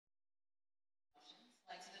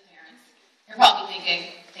You're probably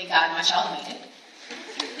thinking, thank God my child made it.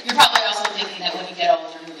 You're probably also thinking that when you get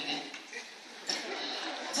old, you're moving it.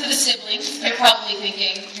 To the siblings, you're probably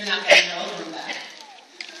thinking you're not getting your old room back.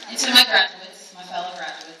 And to my graduates, my fellow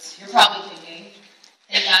graduates, you're probably thinking,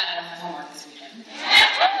 thank God I don't have homework this weekend.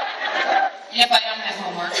 And if I don't have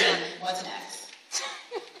homework, then what's next?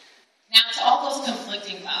 Now, to all those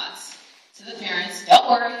conflicting thoughts, to the parents,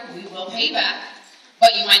 don't worry, we will pay you back,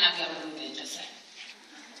 but you might not be able to move in, just saying.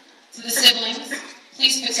 To the siblings,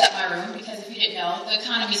 please fix up my room, because if you didn't know, the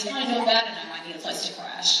economy's kind of doing bad and I might need a place to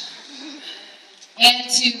crash. And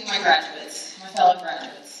to my graduates, my fellow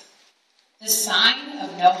graduates, the sign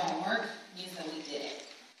of no homework means that we did it.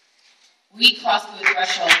 We crossed through a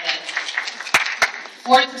threshold that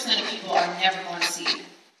 40% of people are never going to see.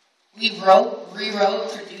 We wrote,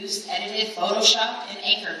 rewrote, produced, edited, photoshopped, and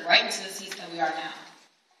anchored right into the seats that we are now.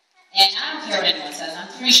 And I don't care what anyone says, I'm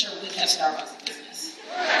pretty sure we kept Starbucks in business.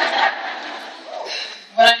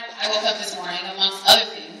 When I woke up this morning, amongst other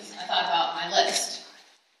things, I thought about my list.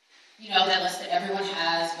 You know, that list that everyone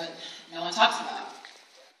has, but no one talks about.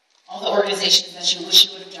 All the organizations that you wish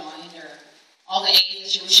you would have joined, or all the A's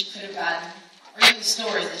that you wish you could have gotten, or even the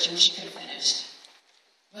stories that you wish you could have finished.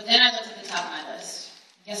 But then I looked at the top of my list.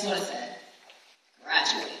 Guess what it said?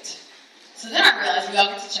 Graduate. So then I realized we all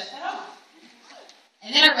get to check that off.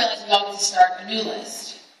 And then I realized we all get to start a new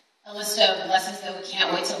list. A list of lessons that we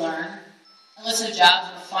can't wait to learn. A list of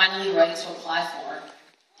jobs we're finally ready to apply for.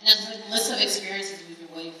 And a list of experiences we've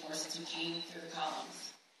been waiting for since we came through the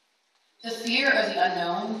columns. The fear of the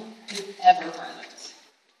unknown is ever present,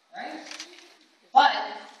 right? But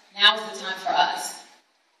now is the time for us.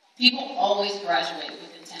 People always graduate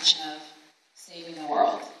with the intention of saving the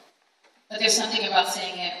world. But there's something about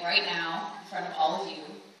saying it right now in front of all of you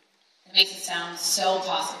that makes it sound so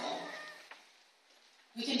possible.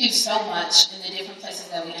 We can do so much in the different places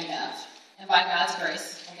that we end up. And by God's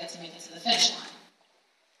grace, we'll get to make it to the finish line.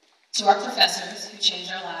 To our professors who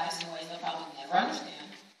changed our lives in ways they'll probably never understand.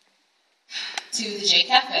 To the J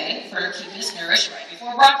Cafe for keeping us nourished right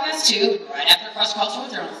before broadcast 2, right after cross-cultural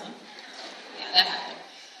journalism. Yeah, that happened.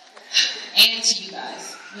 And to you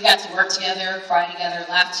guys. We got to work together, cry together,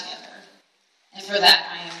 laugh together. And for that,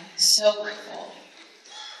 I am so grateful.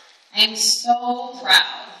 I am so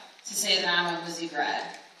proud to say that I'm a Mizzou grad.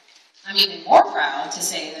 I'm even more proud to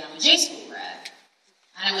say that I'm a J School grad.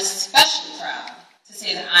 And I'm especially proud to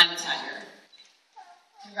say that I'm a Tiger.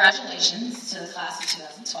 Congratulations to the class of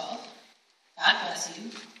 2012. God bless you.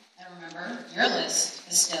 And remember, your list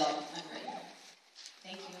is still unwritten.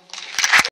 Thank you.